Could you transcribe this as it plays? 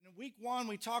Week one,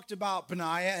 we talked about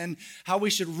Benaiah and how we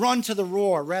should run to the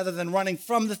roar rather than running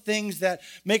from the things that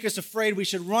make us afraid. We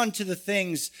should run to the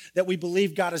things that we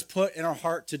believe God has put in our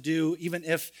heart to do, even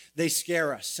if they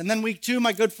scare us. And then week two,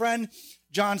 my good friend,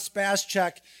 John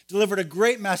Spaschek, delivered a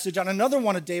great message on another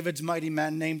one of David's mighty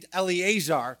men named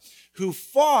Eleazar, who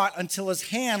fought until his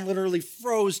hand literally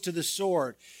froze to the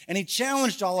sword. And he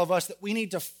challenged all of us that we need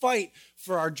to fight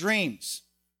for our dreams.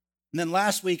 And then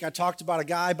last week, I talked about a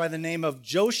guy by the name of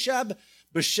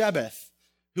Josheb-Basshebeth,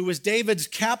 who was David's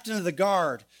captain of the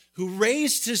guard, who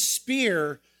raised his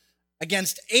spear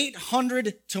against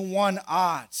 800-1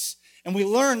 odds. And we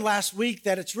learned last week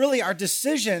that it's really our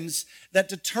decisions that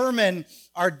determine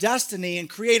our destiny and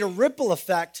create a ripple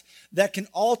effect that can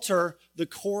alter the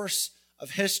course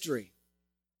of history.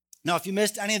 Now, if you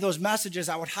missed any of those messages,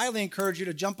 I would highly encourage you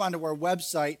to jump onto our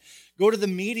website, go to the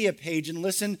media page, and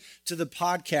listen to the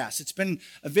podcast. It's been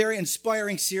a very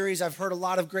inspiring series. I've heard a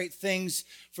lot of great things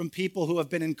from people who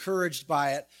have been encouraged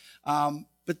by it.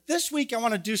 But this week, I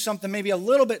want to do something maybe a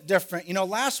little bit different. You know,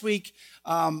 last week,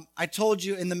 I told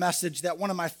you in the message that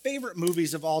one of my favorite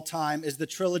movies of all time is the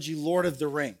trilogy Lord of the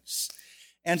Rings.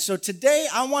 And so today,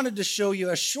 I wanted to show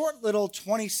you a short little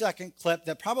 20-second clip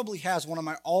that probably has one of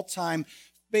my all-time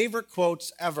favorite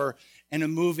quotes ever in a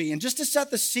movie. And just to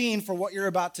set the scene for what you're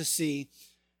about to see,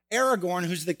 Aragorn,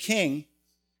 who's the king,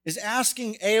 is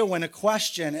asking Eowyn a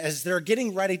question as they're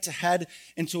getting ready to head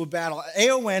into a battle.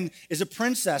 Eowyn is a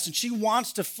princess, and she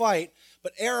wants to fight,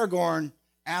 but Aragorn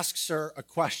asks her a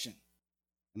question.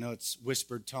 I know it's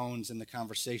whispered tones in the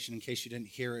conversation. In case you didn't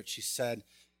hear it, she said,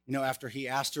 you know, after he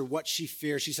asked her what she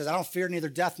fears, she says, I don't fear neither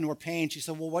death nor pain. She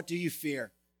said, well, what do you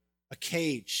fear? A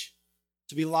cage,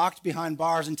 to be locked behind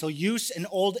bars until use and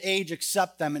old age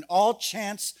accept them, and all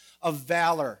chance of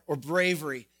valor or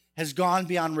bravery has gone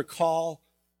beyond recall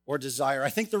or desire. I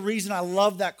think the reason I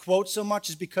love that quote so much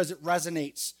is because it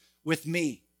resonates with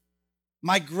me.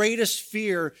 My greatest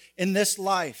fear in this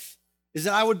life is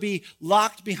that I would be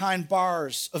locked behind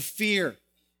bars of fear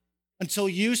until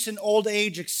use and old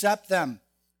age accept them,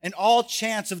 and all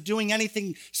chance of doing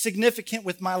anything significant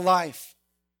with my life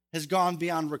has gone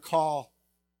beyond recall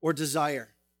or desire.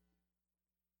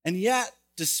 And yet,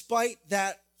 despite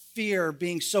that fear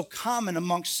being so common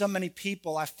amongst so many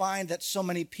people, I find that so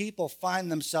many people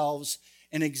find themselves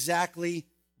in exactly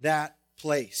that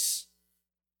place,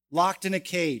 locked in a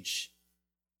cage,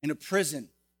 in a prison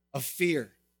of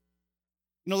fear.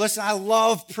 You know, listen, I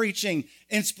love preaching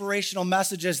inspirational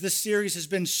messages. This series has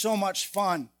been so much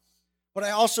fun. But I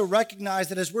also recognize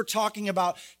that as we're talking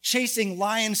about chasing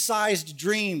lion-sized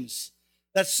dreams,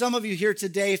 that some of you here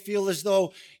today feel as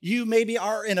though you maybe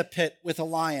are in a pit with a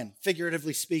lion,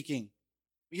 figuratively speaking.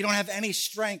 But you don't have any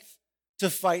strength to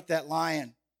fight that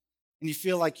lion, and you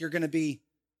feel like you're going to be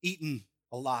eaten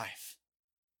alive.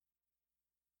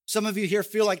 Some of you here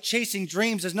feel like chasing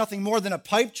dreams is nothing more than a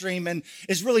pipe dream and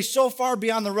is really so far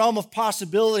beyond the realm of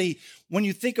possibility when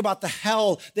you think about the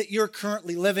hell that you're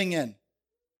currently living in.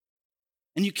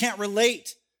 And you can't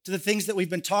relate to the things that we've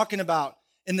been talking about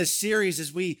in this series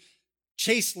as we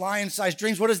chase lion-sized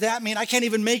dreams. What does that mean? I can't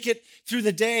even make it through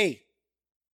the day.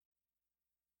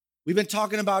 We've been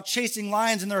talking about chasing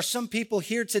lions, and there are some people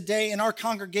here today in our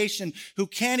congregation who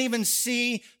can't even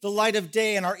see the light of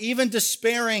day and are even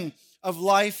despairing of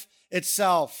life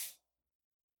itself.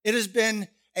 It has been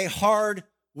a hard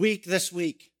week this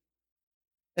week.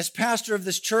 As pastor of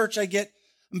this church,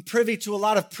 I'm privy to a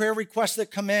lot of prayer requests that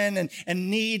come in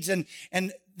and needs, and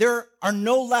there are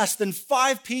no less than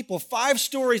 5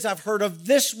 stories I've heard of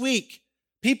this week.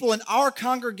 People in our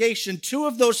congregation, 2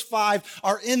 of those 5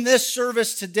 are in this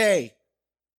service today,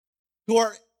 who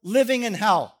are living in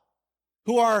hell,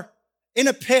 who are in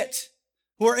a pit,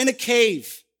 who are in a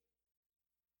cave,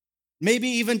 maybe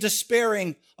even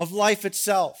despairing of life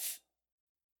itself.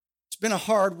 It's been a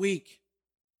hard week.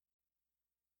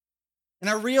 And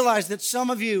I realize that some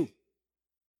of you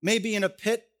may be in a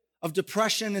pit of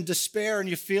depression and despair, and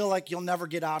you feel like you'll never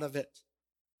get out of it.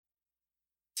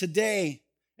 Today,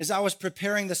 as I was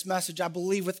preparing this message, I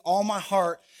believe with all my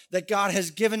heart that God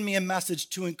has given me a message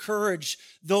to encourage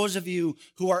those of you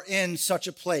who are in such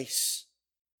a place.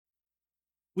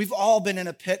 We've all been in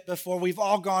a pit before. We've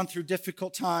all gone through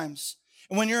difficult times.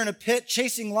 And when you're in a pit,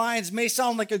 chasing lions may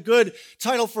sound like a good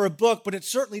title for a book, but it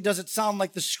certainly doesn't sound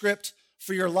like the script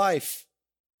for your life.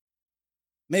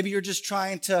 Maybe you're just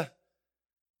trying to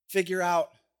figure out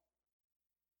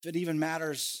if it even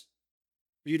matters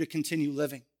for you to continue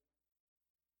living.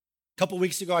 A couple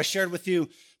weeks ago, I shared with you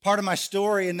part of my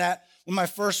story in that when my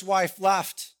first wife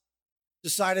left,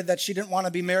 decided that she didn't want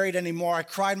to be married anymore, I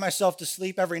cried myself to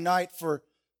sleep every night for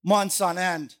months on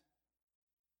end.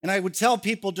 And I would tell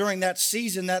people during that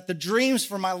season that the dreams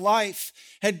for my life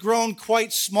had grown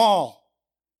quite small.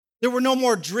 There were no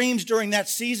more dreams during that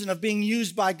season of being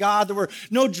used by God. There were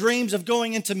no dreams of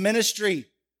going into ministry.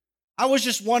 I was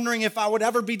just wondering if I would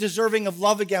ever be deserving of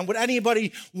love again. Would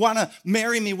anybody want to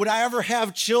marry me? Would I ever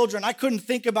have children? I couldn't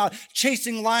think about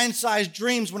chasing lion-sized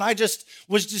dreams when I just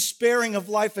was despairing of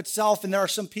life itself. And there are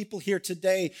some people here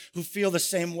today who feel the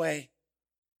same way.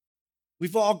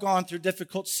 We've all gone through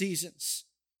difficult seasons.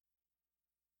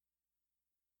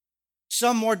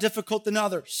 Some more difficult than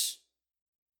others.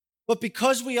 But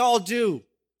because we all do,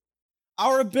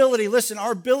 our ability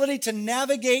to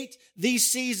navigate these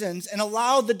seasons and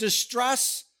allow the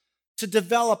distress to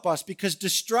develop us, because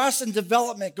distress and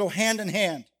development go hand in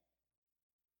hand.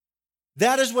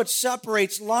 That is what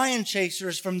separates lion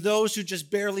chasers from those who just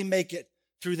barely make it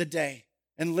through the day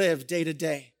and live day to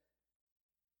day.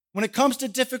 When it comes to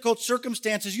difficult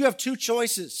circumstances, you have two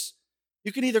choices.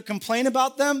 You can either complain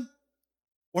about them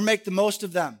or make the most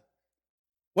of them.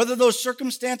 Whether those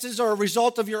circumstances are a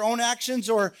result of your own actions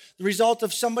or the result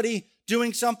of somebody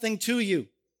doing something to you.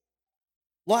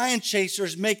 Lion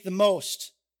chasers make the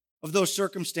most of those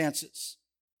circumstances.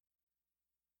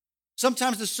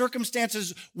 Sometimes the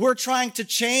circumstances we're trying to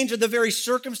change are the very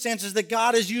circumstances that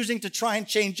God is using to try and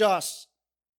change us.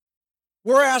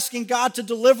 We're asking God to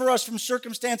deliver us from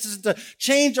circumstances, to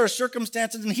change our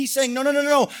circumstances, and He's saying,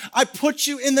 no. I put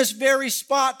you in this very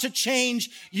spot to change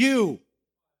you.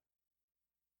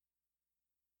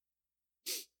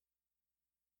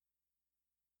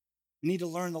 We need to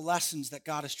learn the lessons that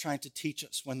God is trying to teach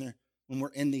us when we're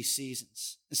in these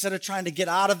seasons. Instead of trying to get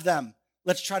out of them,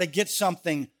 let's try to get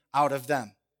something out of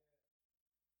them.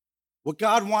 What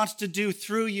God wants to do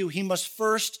through you, He must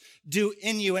first do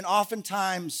in you. And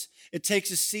oftentimes, it takes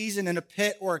a season in a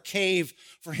pit or a cave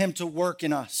for Him to work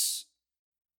in us.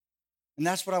 And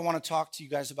that's what I want to talk to you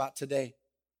guys about today.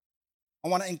 I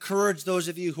want to encourage those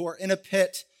of you who are in a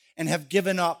pit and have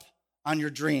given up on your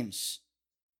dreams.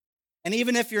 And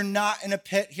even if you're not in a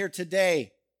pit here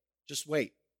today, just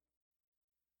wait.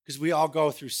 Because we all go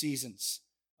through seasons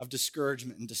of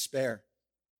discouragement and despair.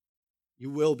 You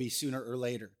will be sooner or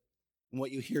later. And what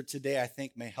you hear today, I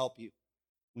think, may help you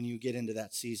when you get into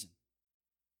that season.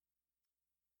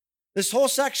 This whole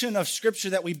section of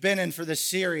scripture that we've been in for this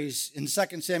series in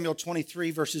 2 Samuel 23,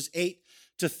 verses 8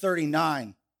 to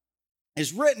 39,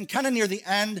 is written kind of near the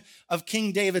end of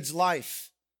King David's life.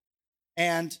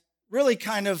 And really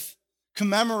kind of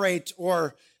commemorate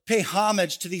or pay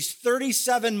homage to these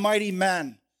 37 mighty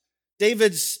men.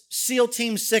 David's SEAL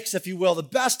Team 6, if you will, the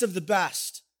best of the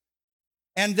best.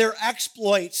 And their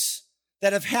exploits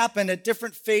that have happened at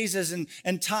different phases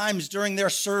and times during their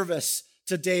service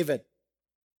to David.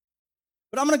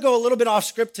 But I'm going to go a little bit off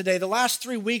script today. The last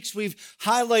 3 weeks, we've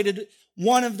highlighted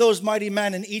one of those mighty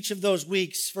men in each of those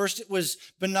weeks. First, it was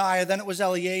Benaiah, then it was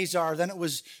Eleazar, then it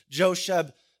was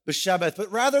Josheb, Beshebeth.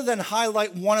 But rather than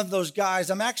highlight one of those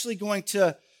guys, I'm actually going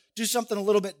to do something a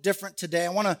little bit different today. I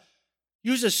want to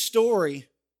use a story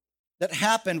that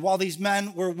happened while these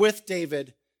men were with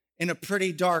David in a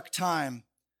pretty dark time,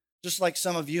 just like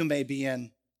some of you may be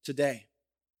in today.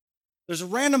 There's a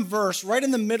random verse right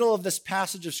in the middle of this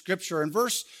passage of Scripture, in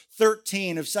verse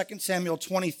 13 of 2 Samuel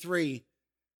 23,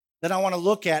 that I want to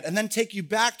look at and then take you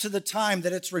back to the time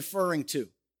that it's referring to.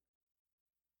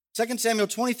 2 Samuel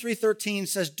 23:13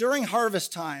 says, during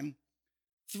harvest time,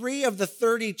 3 of the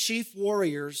 30 chief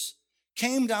warriors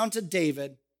came down to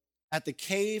David at the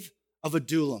cave of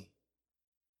Adullam,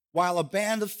 while a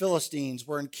band of Philistines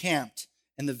were encamped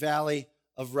in the valley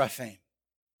of Rephaim.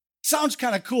 Sounds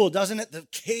kind of cool, doesn't it? The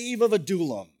cave of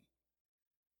Adullam.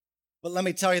 But let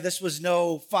me tell you, this was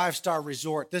no 5-star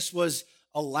resort. This was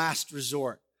a last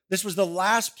resort. This was the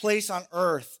last place on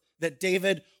earth that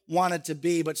David wanted to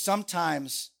be. But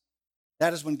sometimes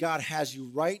that is when God has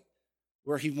you right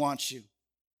where He wants you.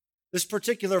 This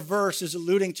particular verse is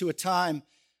alluding to a time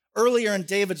earlier in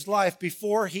David's life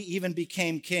before he even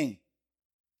became king.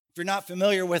 If you're not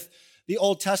familiar with the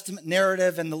Old Testament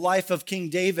narrative and the life of King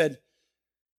David,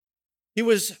 he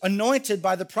was anointed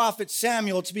by the prophet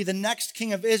Samuel to be the next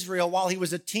king of Israel while he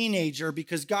was a teenager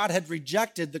because God had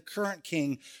rejected the current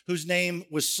king whose name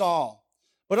was Saul.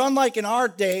 But unlike in our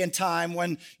day and time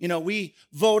when, we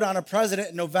vote on a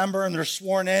president in November and they're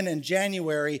sworn in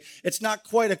January, it's not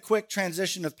quite a quick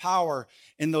transition of power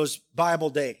in those Bible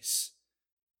days.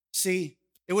 See,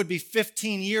 it would be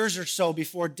 15 years or so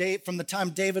from the time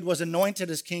David was anointed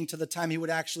as king to the time he would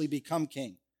actually become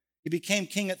king. He became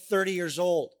king at 30 years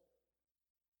old.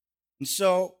 And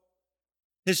so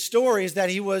his story is that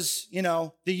he was,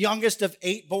 the youngest of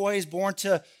 8 boys born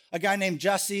to a guy named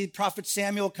Jesse. Prophet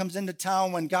Samuel comes into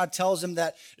town when God tells him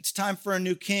that it's time for a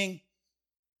new king.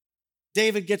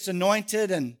 David gets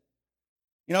anointed and,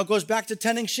 goes back to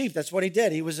tending sheep. That's what he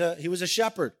did. He was a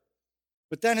shepherd.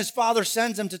 But then his father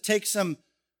sends him to take some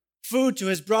food to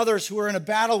his brothers who are in a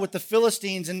battle with the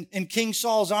Philistines in King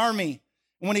Saul's army.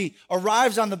 And when he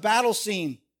arrives on the battle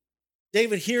scene,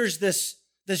 David hears this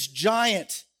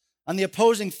giant on the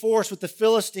opposing force with the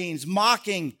Philistines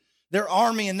mocking their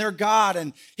army and their God.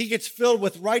 And he gets filled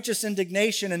with righteous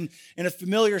indignation and in a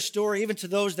familiar story, even to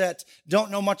those that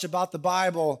don't know much about the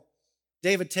Bible.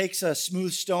 David takes a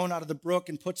smooth stone out of the brook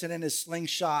and puts it in his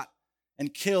slingshot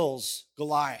and kills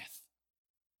Goliath,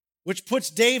 which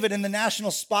puts David in the national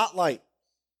spotlight.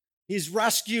 He's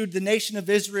rescued the nation of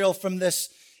Israel from this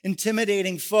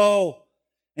intimidating foe,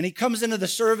 and he comes into the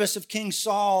service of King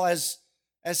Saul as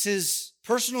his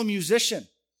personal musician.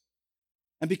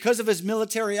 And because of his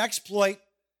military exploit,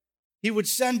 he would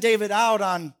send David out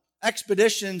on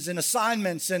expeditions and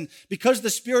assignments. And because the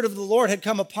Spirit of the Lord had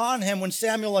come upon him when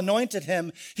Samuel anointed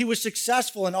him, he was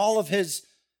successful in all of his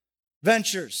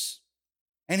ventures.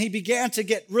 And he began to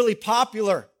get really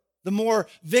popular the more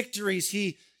victories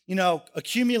he,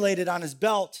 accumulated on his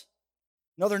belt.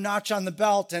 Another notch on the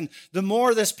belt. And the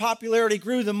more this popularity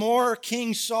grew, the more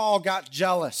King Saul got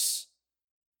jealous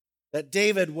that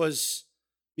David was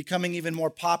becoming even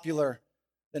more popular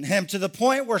than him, to the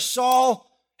point where Saul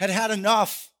had had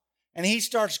enough. And he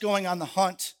starts going on the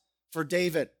hunt for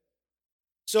David.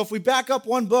 So if we back up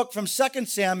one book from 2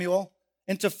 Samuel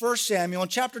into 1 Samuel, in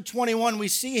chapter 21, we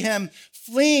see him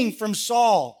fleeing from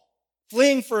Saul,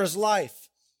 fleeing for his life.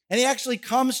 And he actually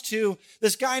comes to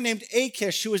this guy named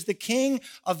Achish, who is the king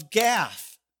of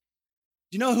Gath.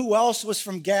 Do you know who else was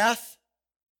from Gath?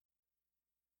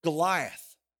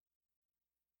 Goliath.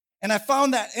 And I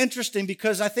found that interesting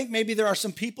because I think maybe there are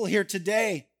some people here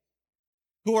today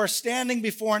who are standing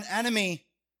before an enemy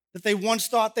that they once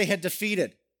thought they had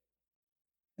defeated.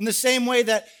 In the same way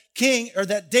that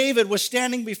David was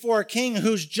standing before a king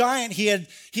whose giant he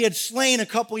had slain a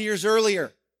couple years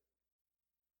earlier.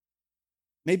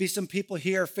 Maybe some people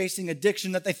here are facing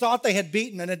addiction that they thought they had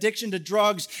beaten, an addiction to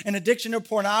drugs, an addiction to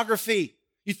pornography.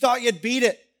 You thought you'd beat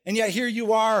it, and yet here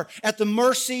you are at the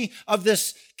mercy of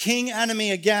this king enemy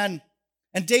again.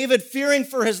 And David, fearing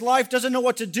for his life, doesn't know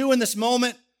what to do in this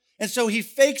moment. And so he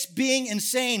fakes being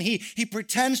insane. He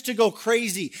pretends to go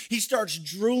crazy. He starts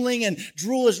drooling, and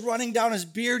drool is running down his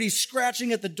beard. He's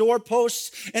scratching at the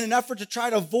doorposts in an effort to try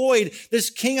to avoid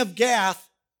this king of Gath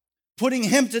putting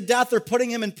him to death or putting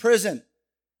him in prison.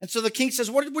 And so the king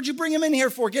says, "What would you bring him in here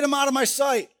for? Get him out of my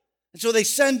sight." And so they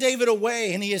send David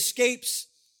away, and he escapes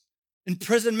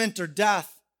imprisonment or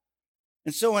death.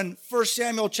 And so in 1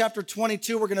 Samuel chapter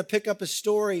 22, we're going to pick up his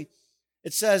story.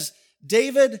 It says,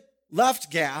 David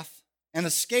left Gath and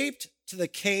escaped to the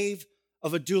cave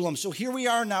of Adullam. So here we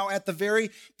are now at the very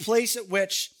place at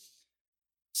which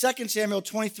 2 Samuel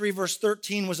 23 verse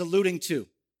 13 was alluding to.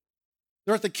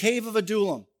 They're at the cave of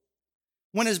Adullam.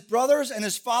 When his brothers and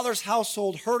his father's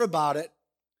household heard about it,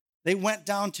 they went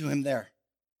down to him there.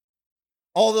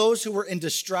 All those who were in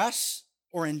distress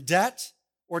or in debt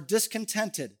or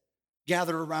discontented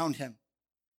gathered around him,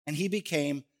 and he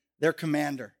became their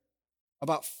commander.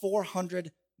 About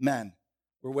 400 men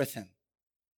were with him.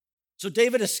 So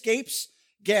David escapes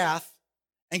Gath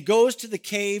and goes to the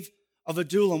cave of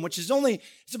Adullam, which is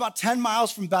it's about 10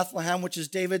 miles from Bethlehem, which is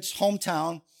David's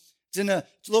hometown.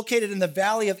 It's located in the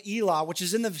valley of Elah, which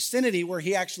is in the vicinity where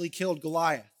he actually killed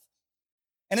Goliath.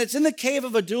 And it's in the cave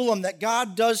of Adullam that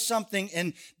God does something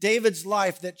in David's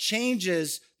life that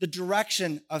changes the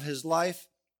direction of his life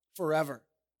forever.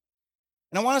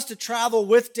 And I want us to travel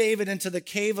with David into the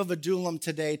cave of Adullam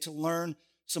today to learn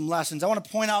some lessons. I want to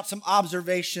point out some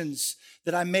observations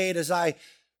that I made as I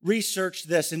researched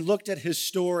this and looked at his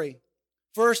story.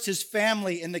 First, his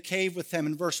family in the cave with him.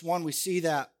 In verse 1, we see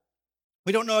that.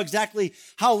 We don't know exactly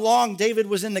how long David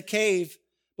was in the cave,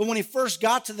 but when he first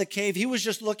got to the cave, he was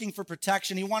just looking for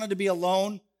protection. He wanted to be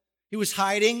alone. He was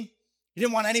hiding. He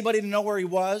didn't want anybody to know where he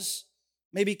was,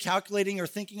 maybe calculating or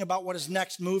thinking about what his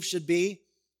next move should be.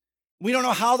 We don't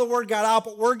know how the word got out,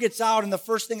 but word gets out, and the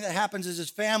first thing that happens is his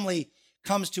family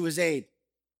comes to his aid.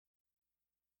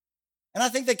 And I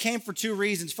think they came for two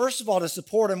reasons. First of all, to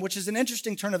support him, which is an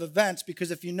interesting turn of events, because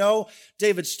if you know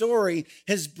David's story,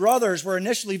 his brothers were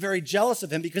initially very jealous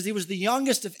of him because he was the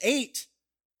youngest of 8.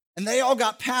 And they all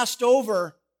got passed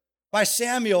over by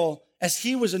Samuel as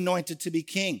he was anointed to be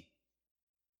king.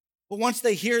 But once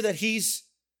they hear that he's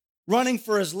running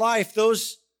for his life,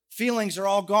 those feelings are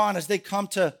all gone as they come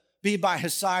to be by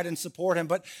his side and support him.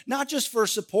 But not just for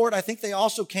support, I think they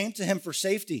also came to him for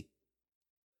safety.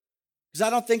 Because I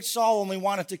don't think Saul only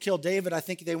wanted to kill David. I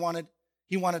think he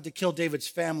wanted to kill David's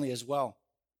family as well.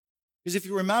 Because if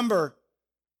you remember,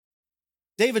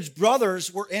 David's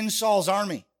brothers were in Saul's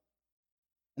army.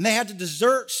 And they had to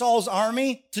desert Saul's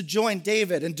army to join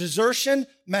David. And desertion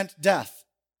meant death.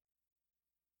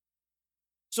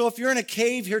 So if you're in a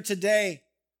cave here today,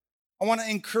 I want to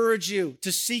encourage you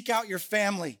to seek out your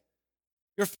family.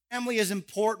 Your family is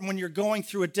important when you're going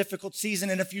through a difficult season.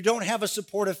 And if you don't have a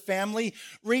supportive family,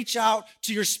 reach out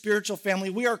to your spiritual family.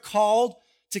 We are called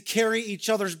to carry each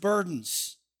other's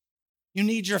burdens. You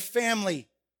need your family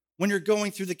when you're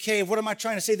going through the cave. What am I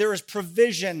trying to say? There is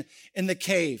provision in the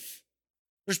cave.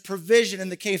 There's provision in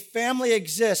the cave. Family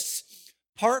exists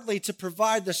partly to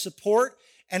provide the support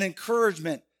and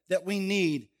encouragement that we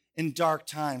need in dark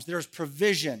times. There's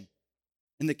provision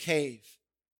in the cave.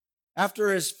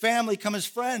 After his family come his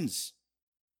friends.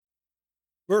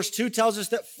 Verse 2 tells us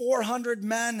that 400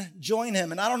 men join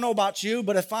him. And I don't know about you,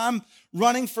 but if I'm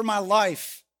running for my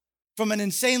life from an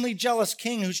insanely jealous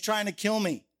king who's trying to kill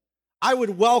me, I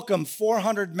would welcome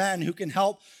 400 men who can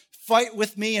help fight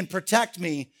with me and protect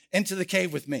me into the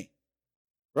cave with me,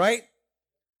 right?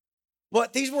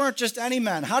 But these weren't just any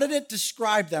men. How did it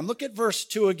describe them? Look at verse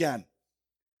 2 again.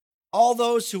 All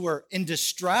those who were in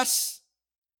distress,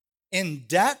 in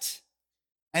debt,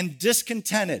 and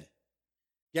discontented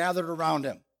gathered around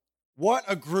him. What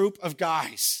a group of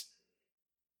guys.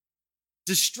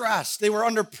 Distressed. They were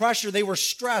under pressure. They were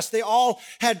stressed. They all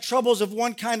had troubles of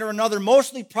one kind or another,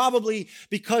 mostly probably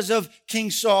because of King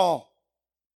Saul.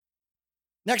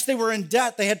 Next, they were in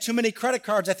debt. They had too many credit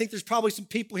cards. I think there's probably some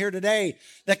people here today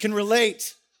that can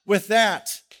relate with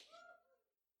that.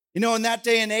 You know, in that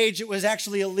day and age, it was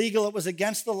actually illegal. It was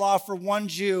against the law for one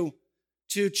Jew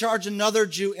to charge another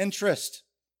Jew interest.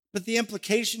 But the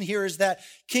implication here is that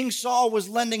King Saul was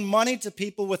lending money to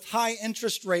people with high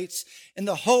interest rates in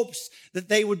the hopes that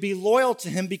they would be loyal to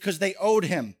him because they owed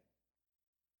him.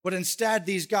 But instead,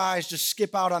 these guys just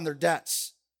skip out on their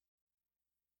debts.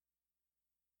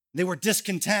 They were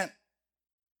discontent.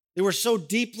 They were so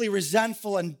deeply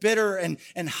resentful and bitter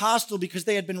and hostile because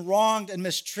they had been wronged and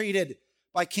mistreated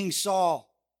by King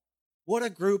Saul. What a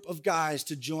group of guys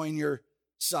to join your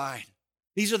side.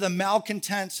 These are the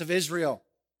malcontents of Israel.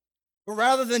 But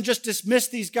rather than just dismiss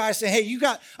these guys, say, hey,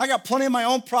 I got plenty of my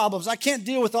own problems. I can't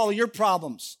deal with all of your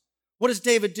problems. What does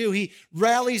David do? He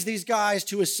rallies these guys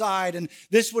to his side, and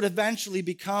this would eventually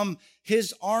become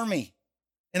his army.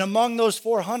 And among those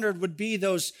 400 would be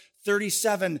those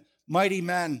 37 mighty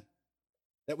men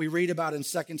that we read about in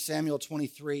 2 Samuel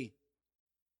 23.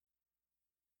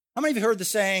 How many of you heard the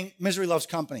saying, misery loves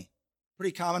company?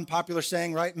 Pretty common, popular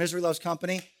saying, right? Misery loves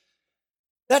company.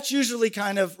 That's usually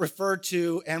kind of referred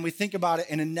to, and we think about it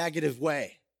in a negative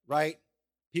way, right?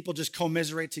 People just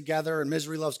commiserate together, and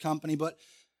misery loves company. But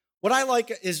what I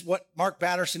like is what Mark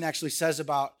Batterson actually says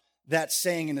about that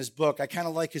saying in his book. I kind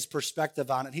of like his perspective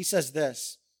on it. He says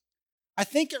this: I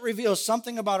think it reveals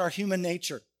something about our human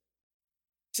nature.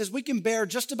 He says we can bear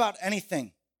just about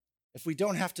anything if we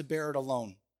don't have to bear it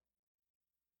alone.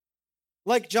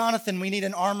 Like Jonathan, we need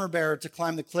an armor bearer to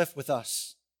climb the cliff with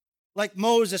us. Like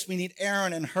Moses, we need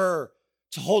Aaron and Hur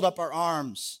to hold up our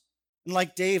arms. And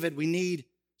like David, we need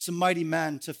some mighty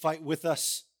men to fight with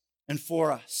us and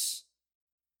for us.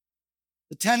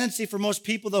 The tendency for most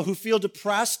people, though, who feel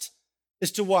depressed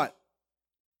is to what?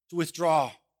 To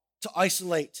withdraw, to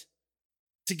isolate,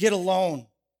 to get alone.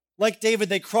 Like David,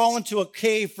 they crawl into a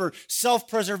cave for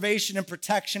self-preservation and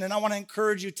protection. And I want to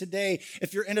encourage you today,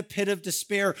 if you're in a pit of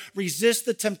despair, resist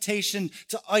the temptation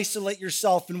to isolate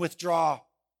yourself and withdraw.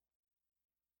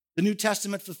 The New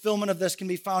Testament fulfillment of this can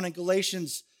be found in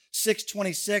Galatians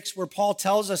 6:26, where Paul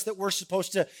tells us that we're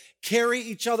supposed to carry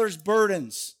each other's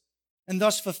burdens and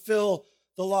thus fulfill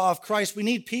the law of Christ. We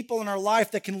need people in our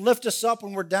life that can lift us up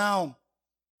when we're down.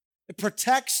 It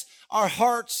protects our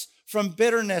hearts from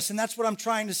bitterness. And that's what I'm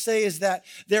trying to say, is that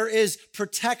there is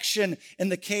protection in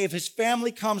the cave. His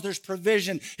family comes, there's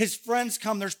provision. His friends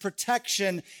come, there's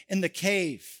protection in the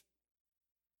cave.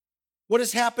 What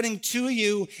is happening to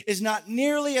you is not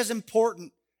nearly as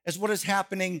important as what is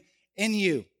happening in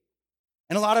you.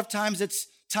 And a lot of times it's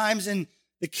times in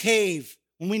the cave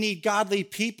when we need godly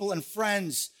people and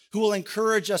friends who will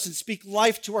encourage us and speak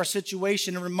life to our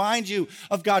situation and remind you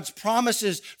of God's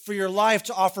promises for your life,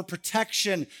 to offer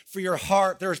protection for your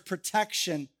heart. There is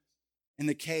protection in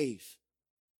the cave.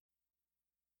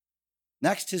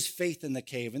 Next, his faith in the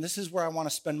cave. And this is where I want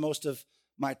to spend most of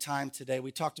my time today.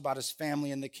 We talked about his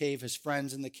family in the cave, his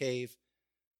friends in the cave.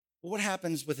 But what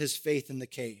happens with his faith in the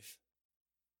cave?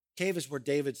 Cave is where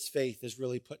David's faith is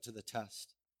really put to the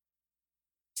test.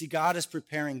 See, God is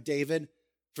preparing David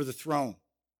for the throne.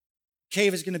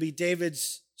 Cave is going to be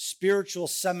David's spiritual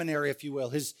seminary, if you will,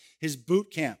 his boot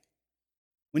camp.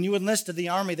 When you enlist in the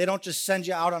army, they don't just send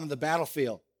you out onto the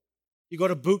battlefield. You go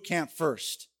to boot camp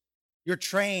first. You're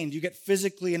trained. You get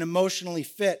physically and emotionally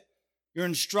fit. You're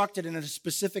instructed in a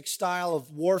specific style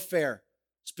of warfare,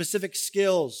 specific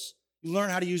skills. You learn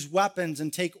how to use weapons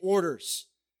and take orders.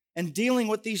 And dealing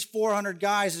with these 400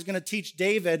 guys is going to teach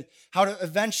David how to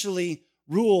eventually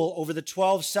rule over the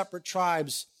 12 separate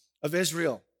tribes of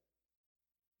Israel.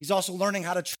 He's also learning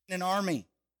how to train an army,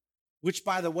 which,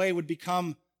 by the way, would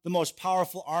become the most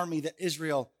powerful army that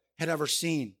Israel had ever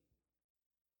seen.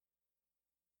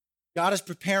 God is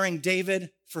preparing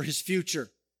David for his future.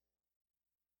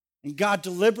 And God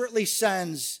deliberately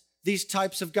sends these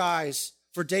types of guys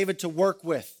for David to work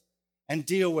with and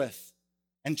deal with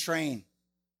and train.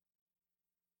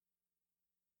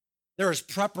 There is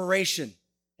preparation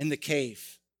in the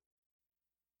cave.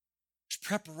 There's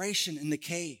preparation in the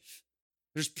cave.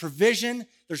 There's provision,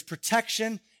 there's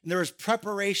protection, and there is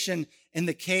preparation in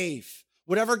the cave.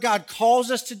 Whatever God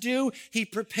calls us to do, he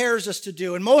prepares us to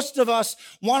do. And most of us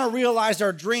want to realize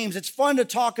our dreams. It's fun to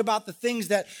talk about the things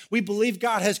that we believe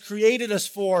God has created us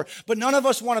for, but none of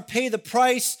us want to pay the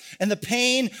price and the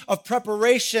pain of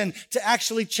preparation to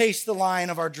actually chase the lion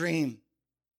of our dream.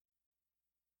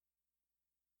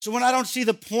 So when I don't see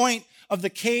the point of the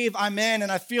cave I'm in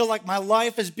and I feel like my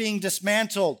life is being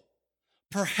dismantled,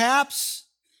 perhaps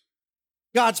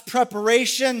God's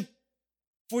preparation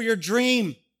for your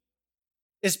dream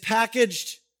is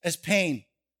packaged as pain.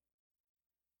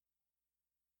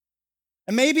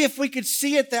 And maybe if we could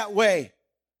see it that way,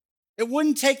 it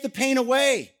wouldn't take the pain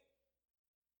away,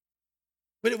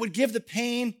 but it would give the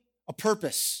pain a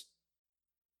purpose.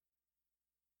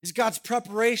 Is God's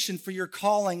preparation for your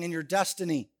calling and your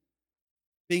destiny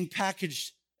being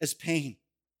packaged as pain?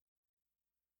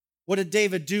 What did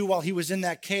David do while he was in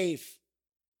that cave?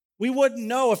 We wouldn't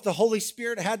know if the Holy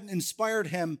Spirit hadn't inspired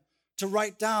him to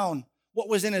write down what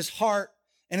was in his heart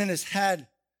and in his head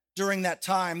during that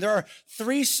time. There are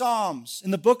 3 Psalms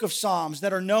in the book of Psalms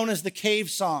that are known as the cave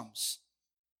Psalms.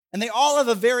 And they all have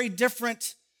a very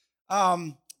different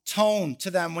tone to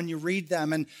them when you read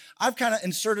them. And I've kind of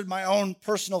inserted my own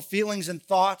personal feelings and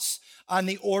thoughts on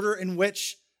the order in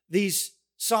which these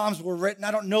Psalms were written.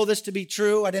 I don't know this to be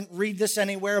true. I didn't read this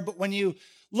anywhere, but when you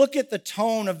look at the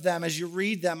tone of them as you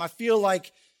read them, I feel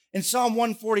like in Psalm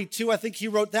 142, I think he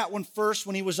wrote that one first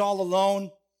when he was all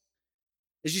alone.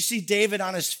 As you see David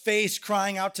on his face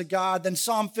crying out to God. Then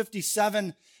Psalm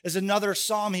 57 is another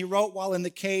psalm he wrote while in the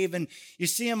cave, and you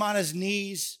see him on his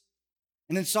knees.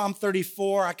 And in Psalm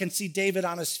 34, I can see David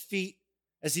on his feet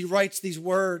as he writes these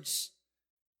words.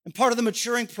 And part of the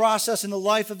maturing process in the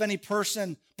life of any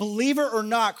person, believer or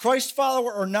not, Christ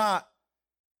follower or not,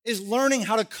 is learning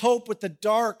how to cope with the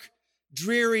dark,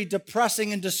 dreary,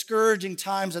 depressing, and discouraging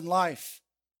times in life.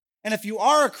 And if you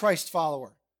are a Christ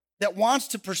follower that wants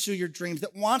to pursue your dreams,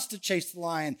 that wants to chase the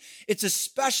lion, it's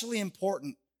especially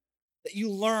important that you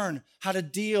learn how to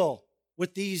deal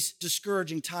with these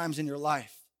discouraging times in your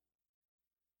life.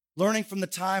 Learning from the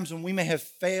times when we may have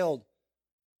failed,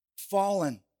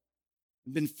 fallen,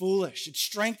 and been foolish. It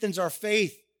strengthens our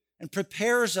faith and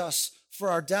prepares us for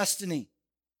our destiny.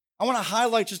 I want to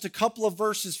highlight just a couple of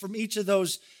verses from each of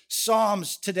those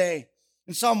Psalms today.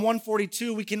 In Psalm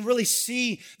 142, we can really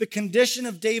see the condition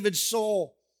of David's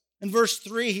soul. In verse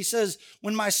 3, he says,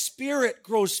 "When my spirit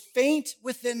grows faint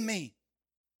within me,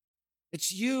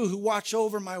 it's you who watch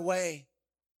over my way.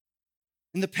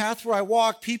 In the path where I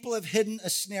walk, people have hidden a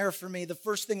snare for me." The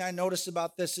first thing I notice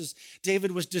about this is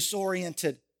David was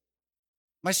disoriented.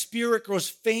 My spirit grows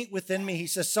faint within me. He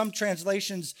says some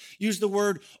translations use the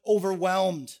word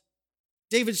overwhelmed.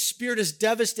 David's spirit is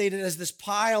devastated as this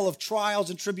pile of trials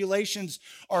and tribulations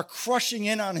are crushing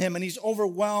in on him, and he's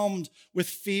overwhelmed with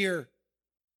fear.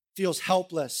 Feels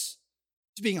helpless.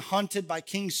 He's being hunted by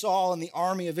King Saul and the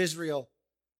army of Israel.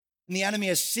 And the enemy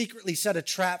has secretly set a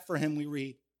trap for him, we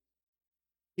read.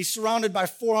 He's surrounded by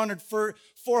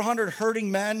 400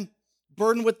 hurting men,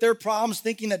 burdened with their problems,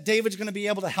 thinking that David's going to be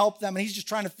able to help them, and he's just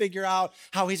trying to figure out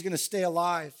how he's going to stay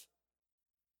alive.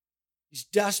 He's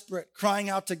desperate, crying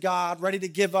out to God, ready to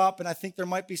give up, and I think there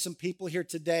might be some people here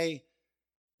today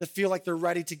that feel like they're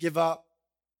ready to give up.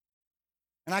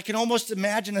 And I can almost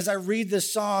imagine as I read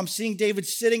this psalm, seeing David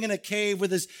sitting in a cave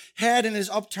with his head in his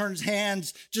upturned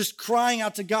hands, just crying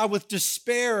out to God with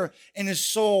despair in his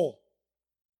soul.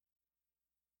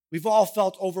 We've all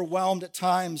felt overwhelmed at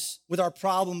times with our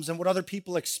problems and what other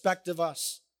people expect of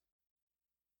us.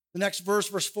 The next verse,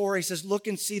 verse 4, he says, "Look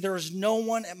and see, there is no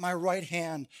one at my right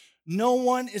hand. No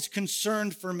one is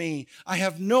concerned for me. I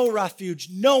have no refuge.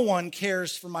 No one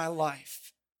cares for my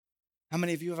life." How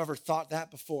many of you have ever thought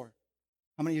that before?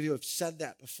 How many of you have said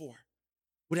that before?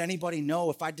 Would anybody know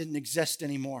if I didn't exist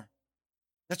anymore?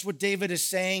 That's what David is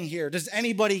saying here. Does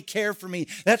anybody care for me?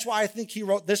 That's why I think he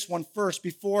wrote this one first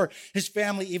before his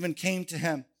family even came to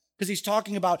him. Because he's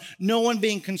talking about no one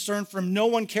being concerned for him. No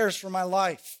one cares for my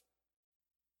life.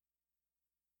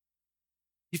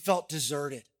 He felt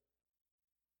deserted.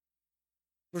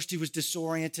 First he was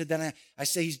disoriented, then I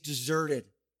say he's deserted.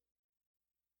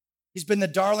 He's been the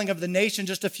darling of the nation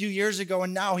just a few years ago,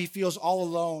 and now he feels all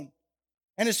alone.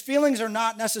 And his feelings are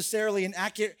not necessarily an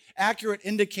accurate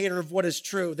indicator of what is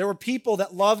true. There were people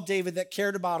that loved David, that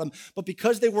cared about him, but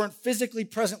because they weren't physically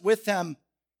present with him,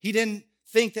 he didn't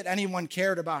think that anyone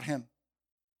cared about him.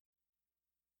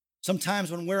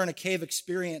 Sometimes when we're in a cave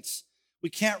experience, we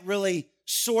can't really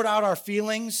sort out our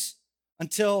feelings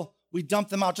until we dump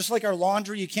them out. Just like our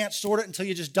laundry, you can't sort it until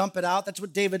you just dump it out. That's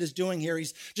what David is doing here.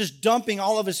 He's just dumping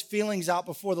all of his feelings out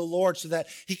before the Lord so that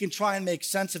he can try and make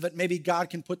sense of it. Maybe God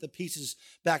can put the pieces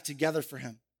back together for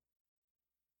him.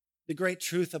 The great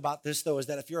truth about this, though, is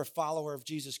that if you're a follower of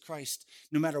Jesus Christ,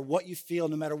 no matter what you feel,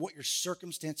 no matter what your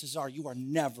circumstances are, you are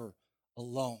never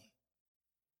alone.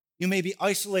 You may be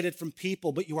isolated from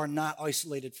people, but you are not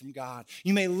isolated from God.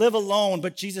 You may live alone,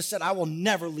 but Jesus said, I will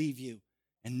never leave you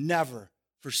and never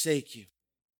forsake you.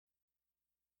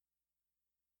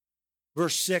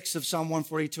 Verse 6 of Psalm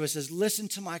 142, it says, listen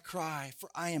to my cry, for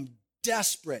I am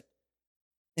desperate,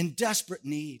 in desperate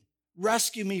need.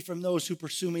 Rescue me from those who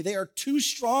pursue me. They are too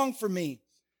strong for me.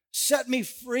 Set me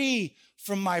free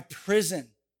from my prison.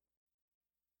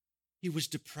 He was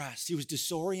depressed. He was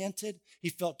disoriented. He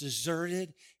felt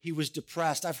deserted. He was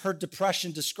depressed. I've heard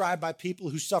depression described by people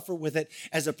who suffer with it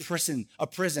as a prison,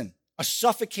 a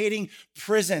suffocating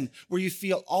prison where you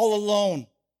feel all alone,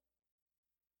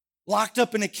 locked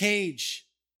up in a cage.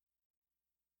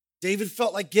 David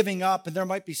felt like giving up, and there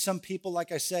might be some people,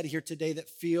 like I said here today, that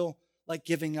feel like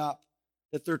giving up,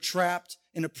 that they're trapped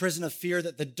in a prison of fear,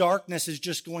 that the darkness is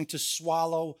just going to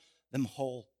swallow them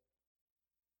whole.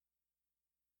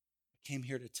 I came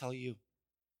here to tell you,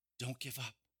 don't give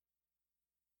up.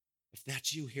 If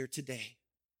that's you here today,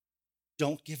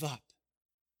 don't give up.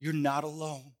 You're not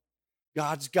alone.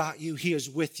 God's got you. He is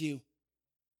with you.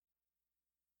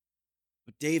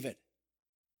 But David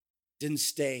didn't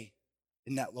stay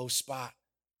in that low spot.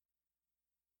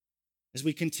 As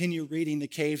we continue reading the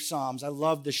cave Psalms, I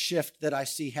love the shift that I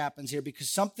see happens here because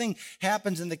something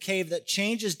happens in the cave that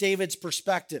changes David's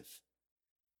perspective.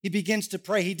 He begins to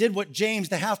pray. He did what James,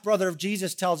 the half-brother of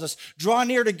Jesus, tells us. Draw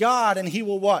near to God and he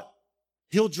will what?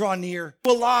 He'll draw near.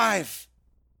 Alive.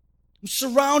 I'm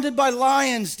surrounded by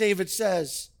lions, David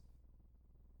says.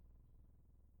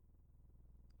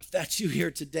 If that's you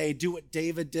here today, do what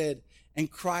David did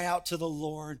and cry out to the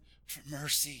Lord for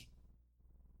mercy.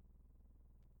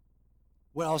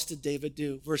 What else did David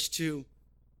do? Verse 2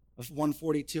 of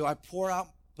 142, I pour out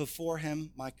before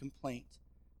him my complaint.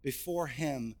 Before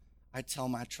him I tell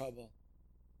my trouble.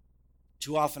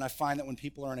 Too often I find that when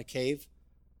people are in a cave,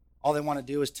 all they want to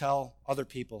do is tell other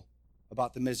people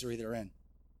about the misery they're in,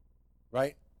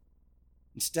 right?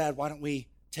 Instead, why don't we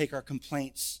take our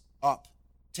complaints up,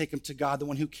 take them to God, the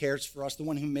one who cares for us, the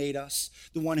one who made us,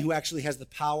 the one who actually has the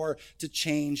power to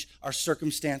change our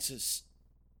circumstances.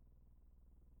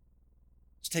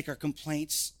 Let's take our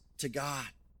complaints to God.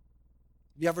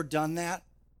 Have you ever done that?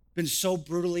 Been so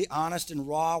brutally honest and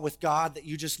raw with God that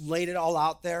you just laid it all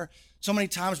out there? So many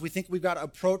times we think we've got to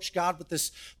approach God with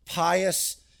this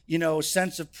pious,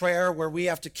 sense of prayer where we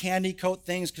have to candy coat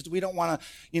things because we don't want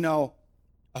to,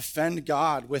 offend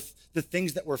God with the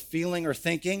things that we're feeling or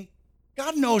thinking.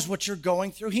 God knows what you're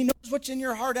going through. He knows what's in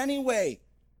your heart anyway.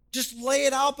 Just lay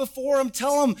it out before him.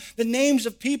 Tell him the names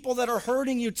of people that are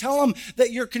hurting you. Tell him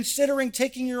that you're considering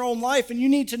taking your own life and you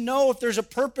need to know if there's a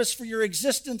purpose for your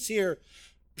existence here.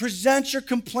 Present your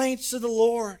complaints to the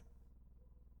Lord.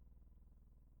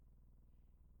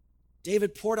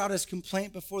 David poured out his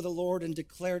complaint before the Lord and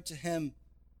declared to him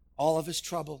all of his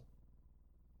trouble.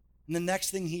 And the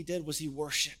next thing he did was he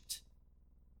worshiped.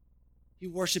 He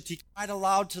worshiped. He cried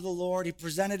aloud to the Lord. He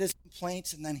presented his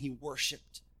complaints and then he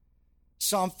worshiped.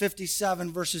 Psalm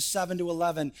 57, verses 7 to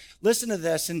 11. Listen to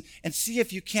this and see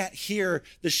if you can't hear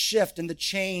the shift and the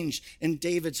change in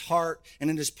David's heart and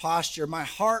in his posture. My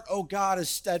heart, O God, is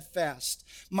steadfast.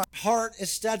 My heart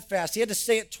is steadfast. He had to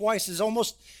say it twice. It's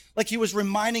almost like he was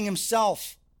reminding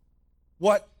himself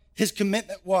what his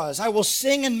commitment was. I will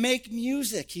sing and make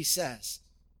music, he says.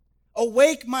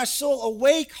 Awake, my soul,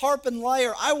 awake, harp and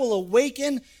lyre. I will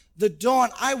awaken the dawn.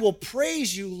 I will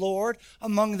praise you, Lord,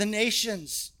 among the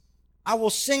nations. I will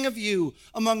sing of you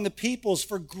among the peoples,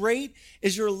 for great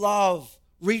is your love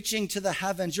reaching to the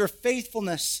heavens. Your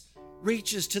faithfulness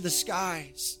reaches to the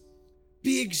skies.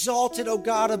 Be exalted, O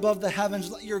God, above the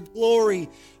heavens. Let your glory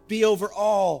be over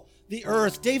all the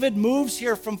earth. David moves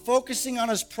here from focusing on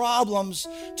his problems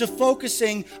to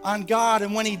focusing on God.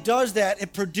 And when he does that,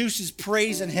 it produces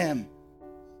praise in him.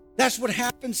 That's what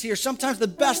happens here. Sometimes the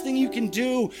best thing you can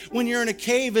do when you're in a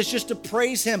cave is just to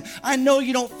praise him. I know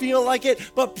you don't feel like it,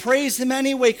 but praise him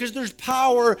anyway, because there's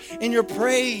power in your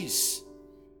praise.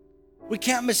 We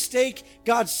can't mistake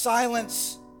God's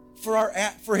silence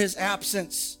for his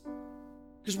absence.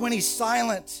 Because when he's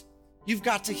silent, you've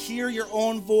got to hear your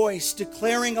own voice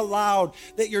declaring aloud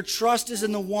that your trust is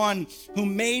in the one who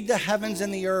made the heavens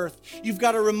and the earth. You've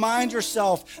got to remind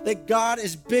yourself that God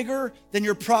is bigger than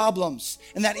your problems,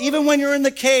 and that even when you're in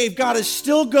the cave, God is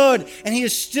still good and he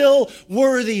is still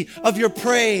worthy of your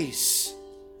praise.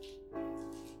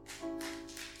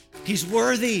 He's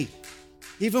worthy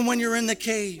even when you're in the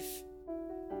cave.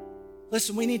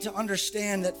 Listen, we need to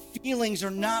understand that feelings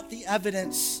are not the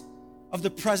evidence of the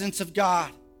presence of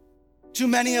God. Too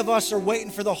many of us are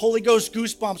waiting for the Holy Ghost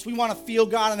goosebumps. We want to feel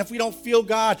God, and if we don't feel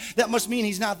God, that must mean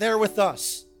he's not there with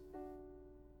us.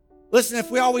 Listen, if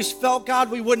we always felt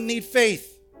God, we wouldn't need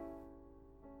faith.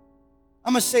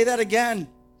 I'm going to say that again.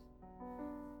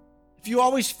 If you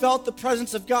always felt the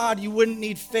presence of God, you wouldn't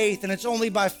need faith, and it's only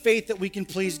by faith that we can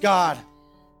please God.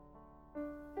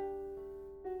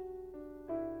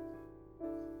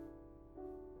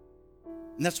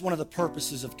 And that's one of the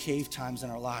purposes of cave times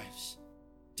in our lives,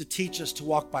 to teach us to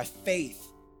walk by faith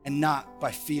and not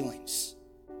by feelings.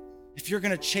 If you're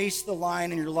going to chase the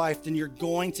lion in your life, then you're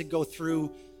going to go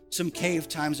through some cave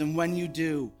times. And when you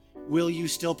do, will you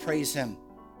still praise him?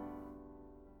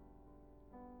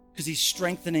 Because he's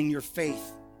strengthening your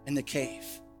faith in the cave.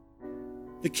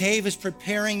 The cave is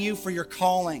preparing you for your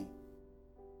calling.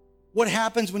 What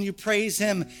happens when you praise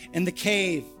him in the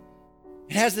cave?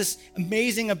 It has this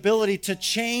amazing ability to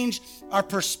change our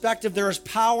perspective. There is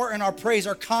power in our praise.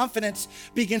 Our confidence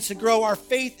begins to grow. Our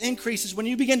faith increases when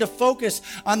you begin to focus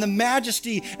on the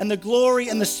majesty and the glory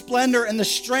and the splendor and the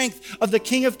strength of the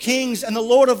King of Kings and the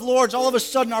Lord of Lords. All of a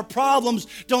sudden, our problems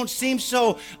don't seem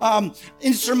so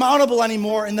insurmountable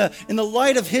anymore in the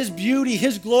light of his beauty,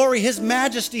 his glory, his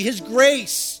majesty, his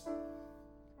grace.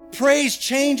 Praise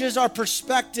changes our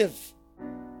perspective,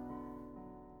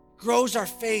 grows our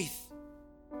faith.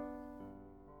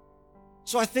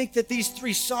 So I think that these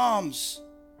three Psalms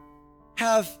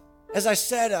have, as I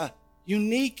said, a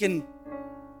unique and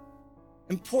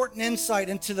important insight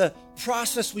into the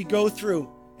process we go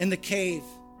through in the cave.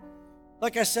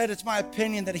 Like I said, it's my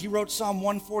opinion that he wrote Psalm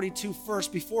 142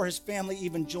 first before his family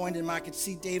even joined him. I could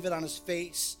see David on his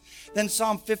face. Then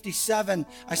Psalm 57,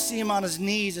 I see him on his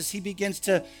knees as he begins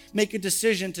to make a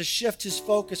decision to shift his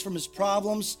focus from his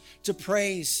problems to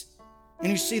praise. And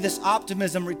you see this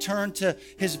optimism return to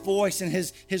his voice and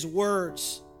his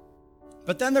words.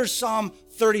 But then there's Psalm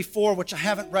 34, which I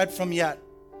haven't read from yet.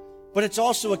 But it's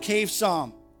also a cave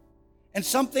psalm. And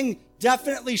something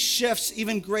definitely shifts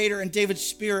even greater in David's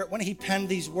spirit when he penned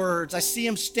these words. I see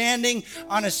him standing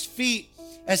on his feet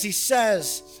as he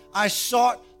says, I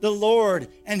sought the Lord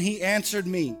and he answered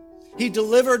me. He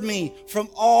delivered me from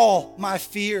all my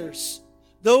fears.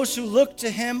 Those who look to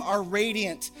him are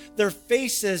radiant. Their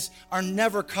faces are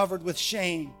never covered with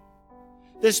shame.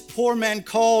 This poor man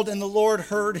called and the Lord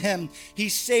heard him. He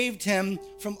saved him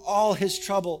from all his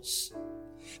troubles.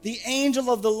 The angel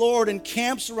of the Lord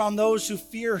encamps around those who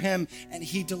fear him, and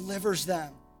he delivers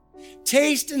them.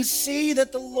 Taste and see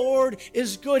that the Lord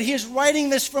is good. He is writing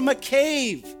this from a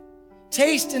cave.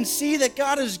 Taste and see that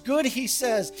God is good, he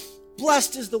says.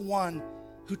 Blessed is the one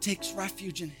who takes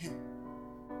refuge in him.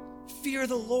 Fear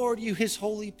the Lord, you his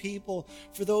holy people,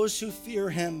 for those who fear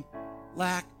him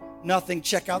lack nothing.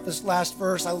 Check out this last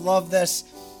verse. I love this.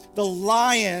 The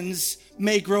lions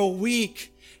may grow weak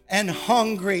and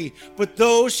hungry, but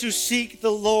those who seek the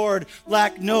Lord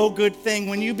lack no good thing.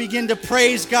 When you begin to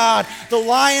praise God, the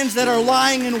lions that are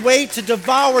lying in wait to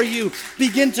devour you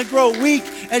begin to grow weak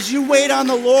as you wait on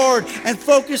the Lord and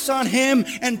focus on him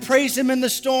and praise him in the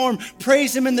storm,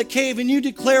 praise him in the cave, and you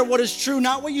declare what is true,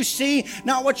 not what you see,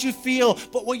 not what you feel,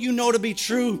 but what you know to be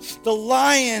true. The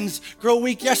lions grow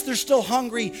weak. Yes, they're still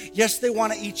hungry. Yes, they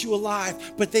want to eat you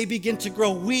alive, but they begin to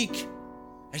grow weak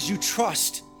as you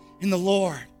trust in the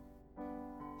Lord.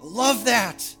 I love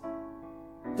that.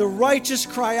 The righteous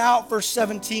cry out, verse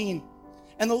 17,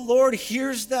 and the Lord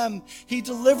hears them. He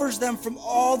delivers them from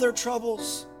all their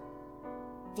troubles.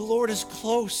 The Lord is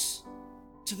close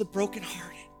to the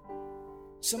brokenhearted.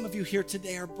 Some of you here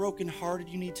today are brokenhearted.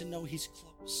 You need to know he's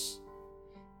close.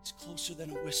 He's closer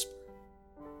than a whisper.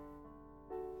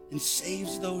 and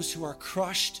saves those who are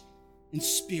crushed in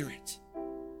spirit.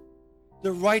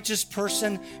 The righteous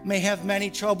person may have many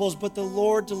troubles, but the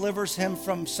Lord delivers him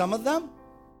from some of them,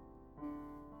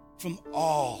 from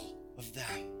all of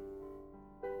them.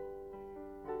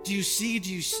 Do you see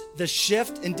the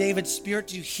shift in David's spirit?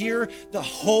 Do you hear the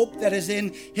hope that is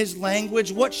in his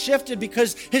language? What shifted?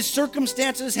 Because his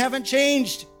circumstances haven't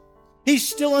changed. He's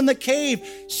still in the cave.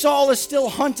 Saul is still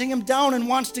hunting him down and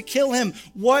wants to kill him.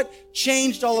 What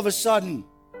changed all of a sudden?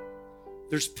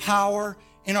 There's power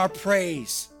in our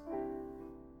praise.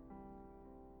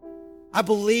 I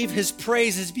believe his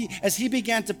praise, as he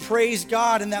began to praise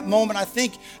God in that moment, I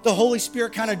think the Holy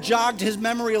Spirit kind of jogged his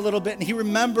memory a little bit, and he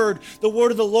remembered the word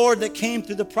of the Lord that came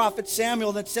through the prophet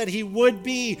Samuel that said he would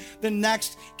be the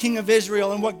next king of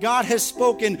Israel, and what God has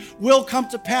spoken will come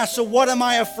to pass. So what am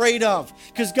I afraid of?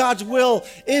 Because God's will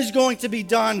is going to be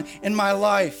done in my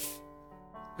life.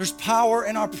 There's power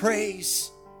in our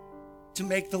praise to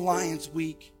make the lions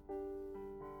weak.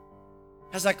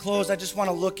 As I close, I just want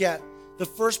to look at the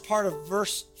first part of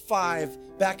verse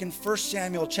 5 back in 1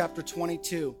 Samuel chapter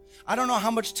 22. I don't know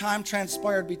how much time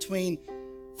transpired between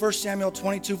 1 Samuel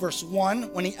 22 verse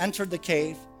 1 when he entered the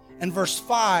cave and verse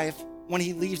 5 when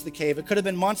he leaves the cave. It could have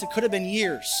been months, it could have been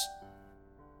years.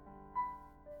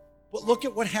 But look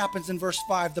at what happens in verse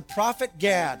 5. The prophet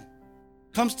Gad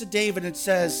comes to David and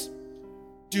says,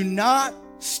 "Do not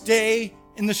stay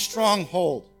in the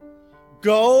stronghold.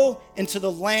 Go into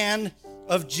the land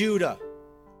of Judah."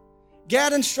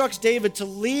 Gad instructs David to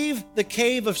leave the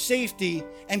cave of safety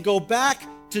and go back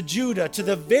to Judah, to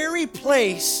the very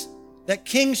place that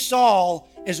King Saul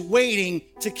is waiting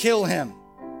to kill him.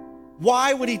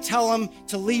 Why would he tell him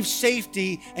to leave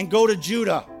safety and go to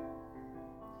Judah?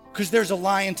 Because there's a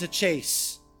lion to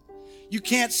chase. You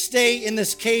can't stay in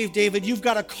this cave, David. You've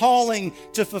got a calling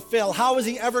to fulfill. How is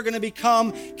he ever going to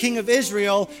become king of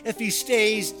Israel if he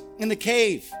stays in the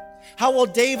cave? How will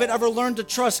David ever learn to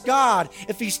trust God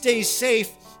if he stays safe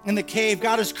in the cave?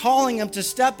 God is calling him to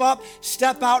step up,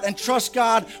 step out, and trust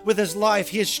God with his life.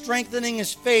 He is strengthening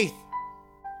his faith.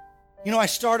 You know, I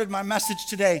started my message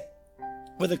today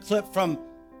with a clip from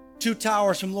Two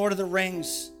Towers from Lord of the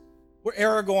Rings, where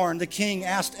Aragorn, the king,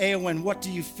 asked Eowyn, "What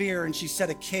do you fear?" And she said,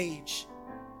 "A cage.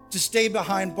 To stay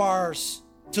behind bars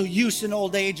till use and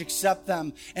old age accept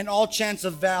them, and all chance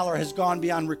of valor has gone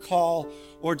beyond recall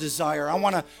or desire." I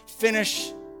want to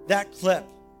finish that clip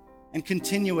and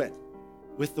continue it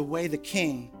with the way the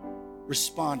king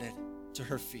responded to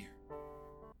her fear.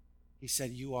 He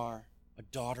said, "You are a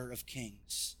daughter of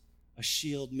kings, a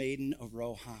shield maiden of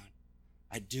Rohan.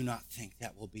 I do not think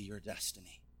that will be your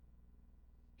destiny."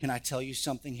 Can I tell you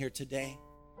something here today?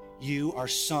 You are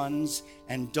sons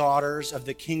and daughters of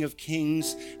the King of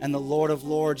Kings and the Lord of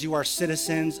Lords. You are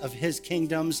citizens of his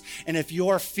kingdoms. And if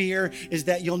your fear is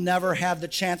that you'll never have the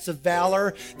chance of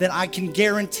valor, then I can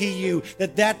guarantee you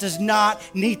that that does not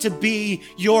need to be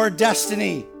your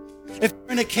destiny. If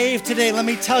you're in a cave today, let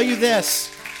me tell you this.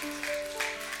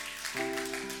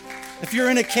 If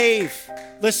you're in a cave,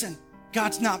 listen,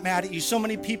 God's not mad at you. So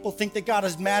many people think that God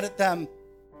is mad at them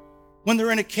when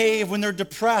they're in a cave, when they're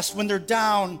depressed, when they're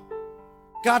down.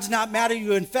 God's not mad at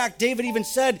you. In fact, David even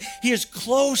said he is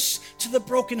close to the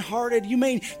brokenhearted. You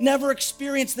may never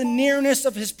experience the nearness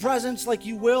of his presence like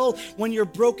you will when you're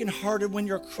brokenhearted, when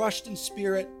you're crushed in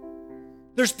spirit.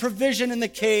 There's provision in the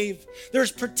cave.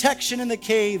 There's protection in the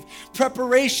cave.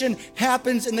 Preparation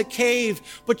happens in the cave,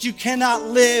 but you cannot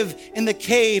live in the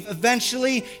cave.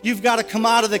 Eventually, you've got to come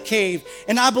out of the cave.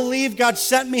 And I believe God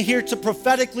sent me here to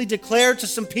prophetically declare to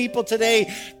some people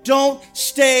today, don't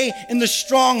stay in the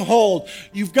stronghold.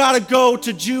 You've got to go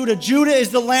to Judah. Judah is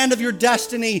the land of your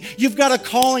destiny. You've got a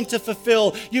calling to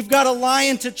fulfill. You've got a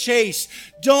lion to chase.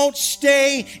 Don't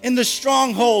stay in the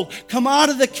stronghold. Come out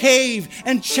of the cave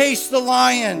and chase the lion.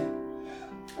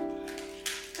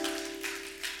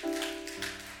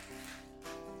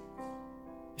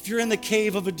 If you're in the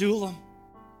cave of Adullam,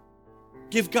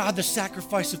 give God the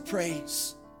sacrifice of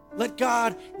praise. Let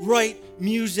God write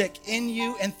music in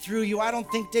you and through you. I don't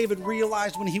think David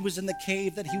realized when he was in the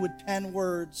cave that he would pen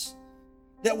words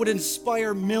that would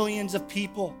inspire millions of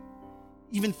people,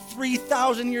 even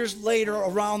 3,000 years later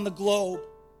around the globe.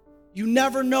 You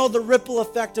never know the ripple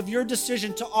effect of your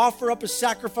decision to offer up a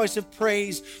sacrifice of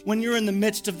praise when you're in the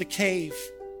midst of the cave.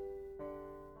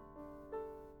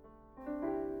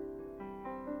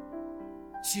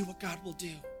 See what God will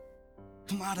do.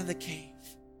 Come out of the cave.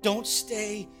 Don't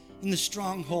stay in the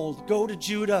stronghold. Go to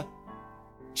Judah.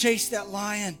 Chase that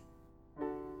lion.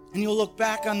 And you'll look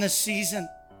back on this season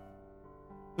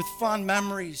with fond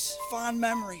memories,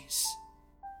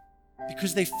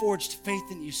 because they forged faith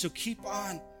in you. So keep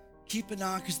on Keep it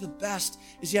on, because the best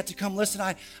is yet to come. Listen,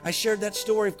 I shared that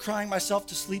story of crying myself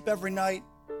to sleep every night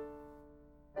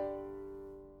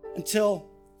until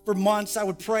for months I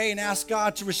would pray and ask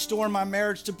God to restore my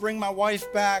marriage, to bring my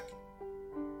wife back.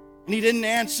 And he didn't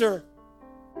answer.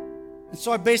 And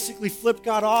so I basically flipped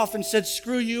God off and said,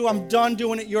 screw you, I'm done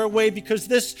doing it your way, because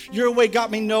this your way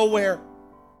got me nowhere.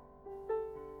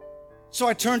 So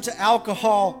I turned to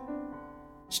alcohol,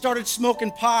 started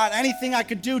smoking pot, anything I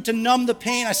could do to numb the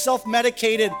pain. I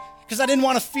self-medicated because I didn't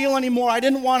want to feel anymore. I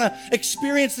didn't want to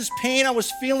experience this pain I was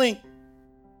feeling.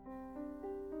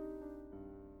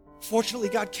 Fortunately,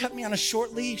 God kept me on a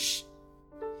short leash.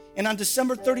 And on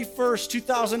December 31st,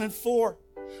 2004,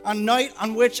 a night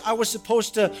on which I was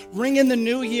supposed to ring in the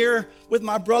new year with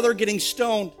my brother getting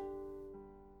stoned,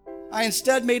 I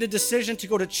instead made a decision to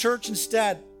go to church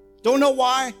instead. Don't know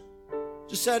why.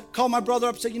 Just called my brother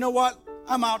up, said, you know what?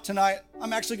 I'm out tonight.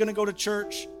 I'm actually going to go to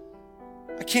church.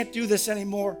 I can't do this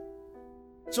anymore.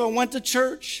 So I went to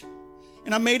church,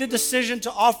 and I made a decision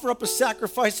to offer up a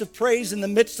sacrifice of praise in the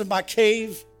midst of my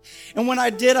cave. And when I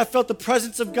did, I felt the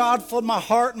presence of God flood my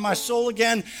heart and my soul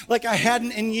again like I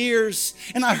hadn't in years.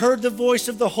 And I heard the voice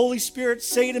of the Holy Spirit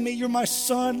say to me, you're my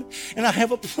son, and I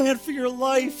have a plan for your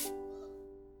life.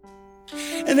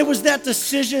 And it was that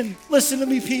decision. Listen to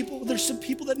me, people. There's some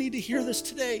people that need to hear this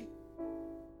today.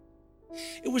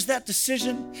 It was that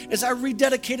decision as I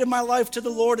rededicated my life to the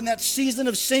Lord in that season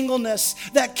of singleness,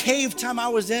 that cave time I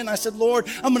was in. I said, Lord,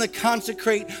 I'm going to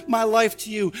consecrate my life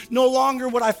to you. No longer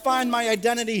would I find my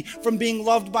identity from being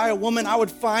loved by a woman. I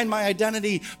would find my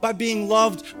identity by being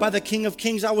loved by the King of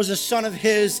Kings. I was a son of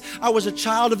his. I was a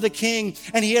child of the King,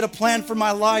 and he had a plan for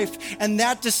my life. And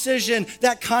that decision,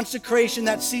 that consecration,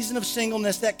 that season of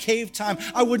singleness, that cave time,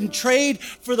 I wouldn't trade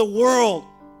for the world.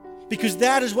 Because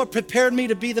that is what prepared me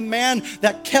to be the man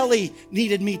that Kelly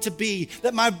needed me to be,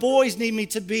 that my boys need me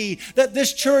to be, that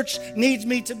this church needs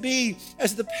me to be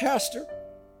as the pastor.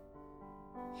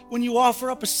 When you offer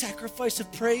up a sacrifice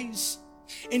of praise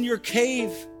in your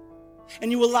cave and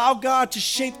you allow God to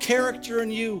shape character in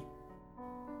you,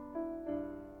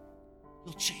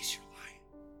 you'll chase your lion.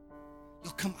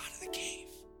 You'll come out of the cave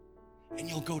and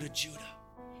you'll go to Judah,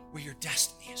 where your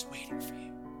destiny is waiting for you.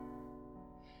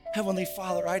 Heavenly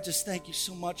Father, I just thank you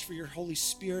so much for your Holy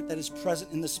Spirit that is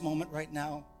present in this moment right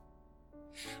now.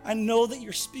 I know that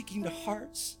you're speaking to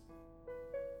hearts.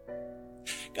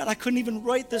 God, I couldn't even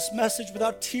write this message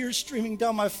without tears streaming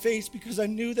down my face, because I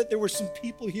knew that there were some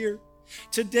people here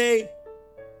today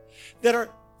that are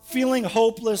feeling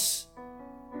hopeless,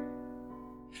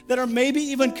 that are maybe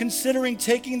even considering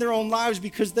taking their own lives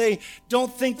because they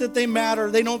don't think that they matter.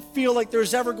 They don't feel like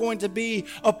there's ever going to be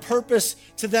a purpose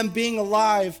to them being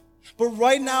alive. But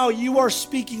right now, you are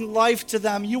speaking life to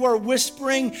them. You are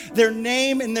whispering their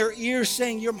name in their ears,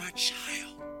 saying, you're my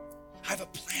child. I have a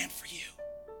plan for you.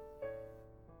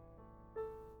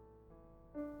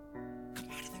 Come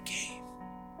out of the cave.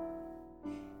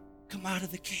 Come out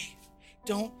of the cave.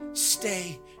 Don't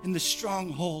stay in the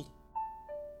stronghold.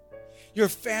 Your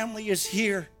family is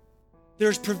here.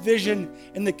 There's provision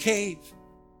in the cave.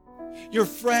 Your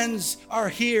friends are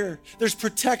here. There's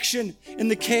protection in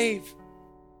the cave.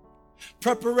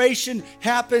 Preparation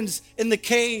happens in the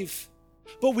cave.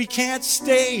 But we can't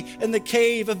stay in the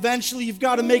cave. Eventually, you've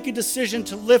got to make a decision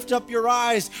to lift up your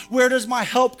eyes. Where does my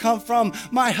help come from?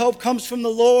 My help comes from the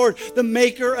Lord, the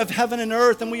maker of heaven and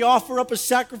earth. And we offer up a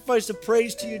sacrifice of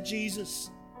praise to you, Jesus.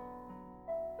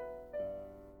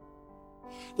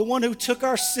 The one who took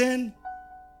our sin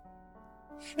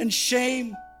and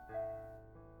shame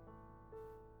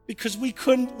because we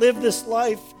couldn't live this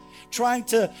life trying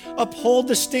to uphold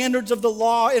the standards of the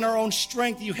law in our own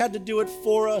strength. You had to do it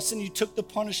for us, and you took the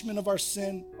punishment of our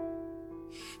sin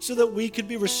so that we could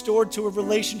be restored to a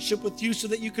relationship with you, so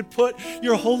that you could put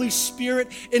your Holy Spirit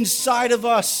inside of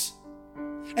us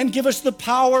and give us the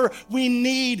power we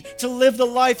need to live the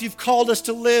life you've called us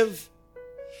to live.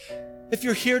 If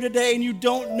you're here today and you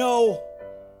don't know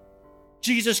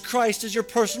Jesus Christ as your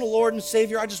personal Lord and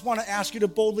Savior, I just want to ask you to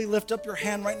boldly lift up your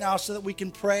hand right now so that we can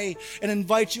pray and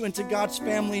invite you into God's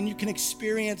family, and you can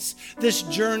experience this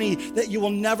journey that you will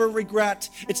never regret.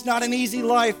 It's not an easy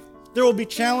life. There will be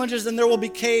challenges and there will be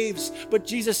caves, but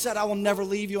Jesus said, I will never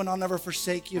leave you and I'll never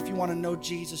forsake you. If you want to know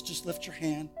Jesus, just lift your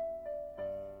hand.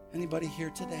 Anybody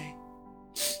here today?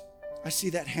 I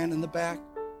see that hand in the back.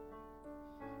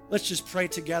 Let's just pray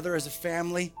together as a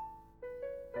family.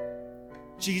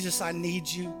 Jesus, I need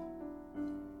you.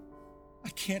 I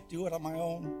can't do it on my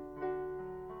own.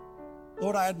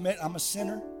 Lord, I admit I'm a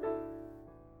sinner.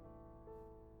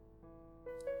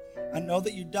 I know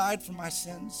that you died for my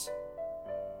sins.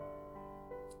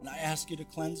 And I ask you to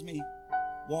cleanse me,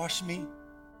 Wash me,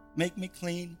 make me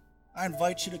clean. I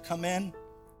invite you to come in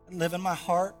and live in my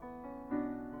heart.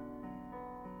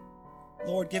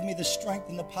 Lord, give me the strength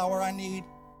and the power I need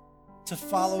to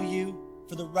follow you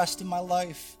for the rest of my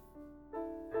life.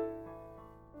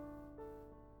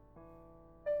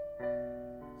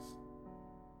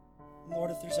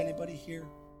 Lord, if there's anybody here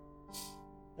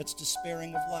that's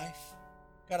despairing of life,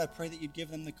 God, I pray that you'd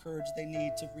give them the courage they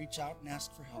need to reach out and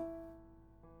ask for help.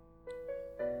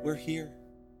 We're here.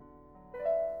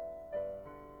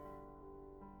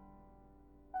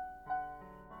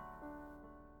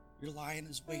 Your lion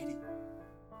is waiting.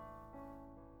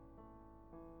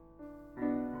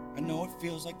 I know it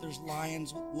feels like there's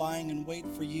lions lying in wait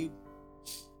for you,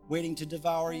 waiting to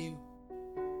devour you.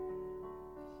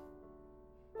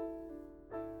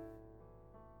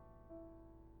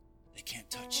 They can't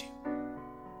touch you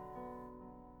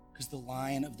because the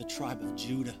Lion of the tribe of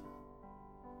Judah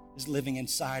is living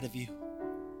inside of you.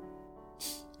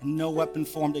 And no weapon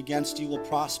formed against you will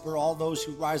prosper. All those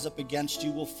who rise up against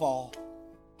you will fall.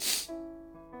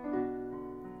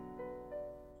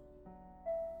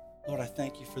 Lord, I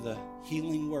thank you for the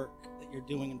healing work that you're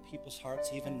doing in people's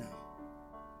hearts even now.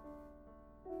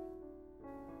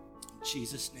 In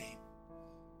Jesus' name.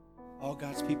 All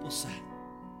God's people said,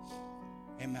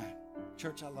 amen.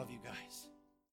 Church, I love you guys.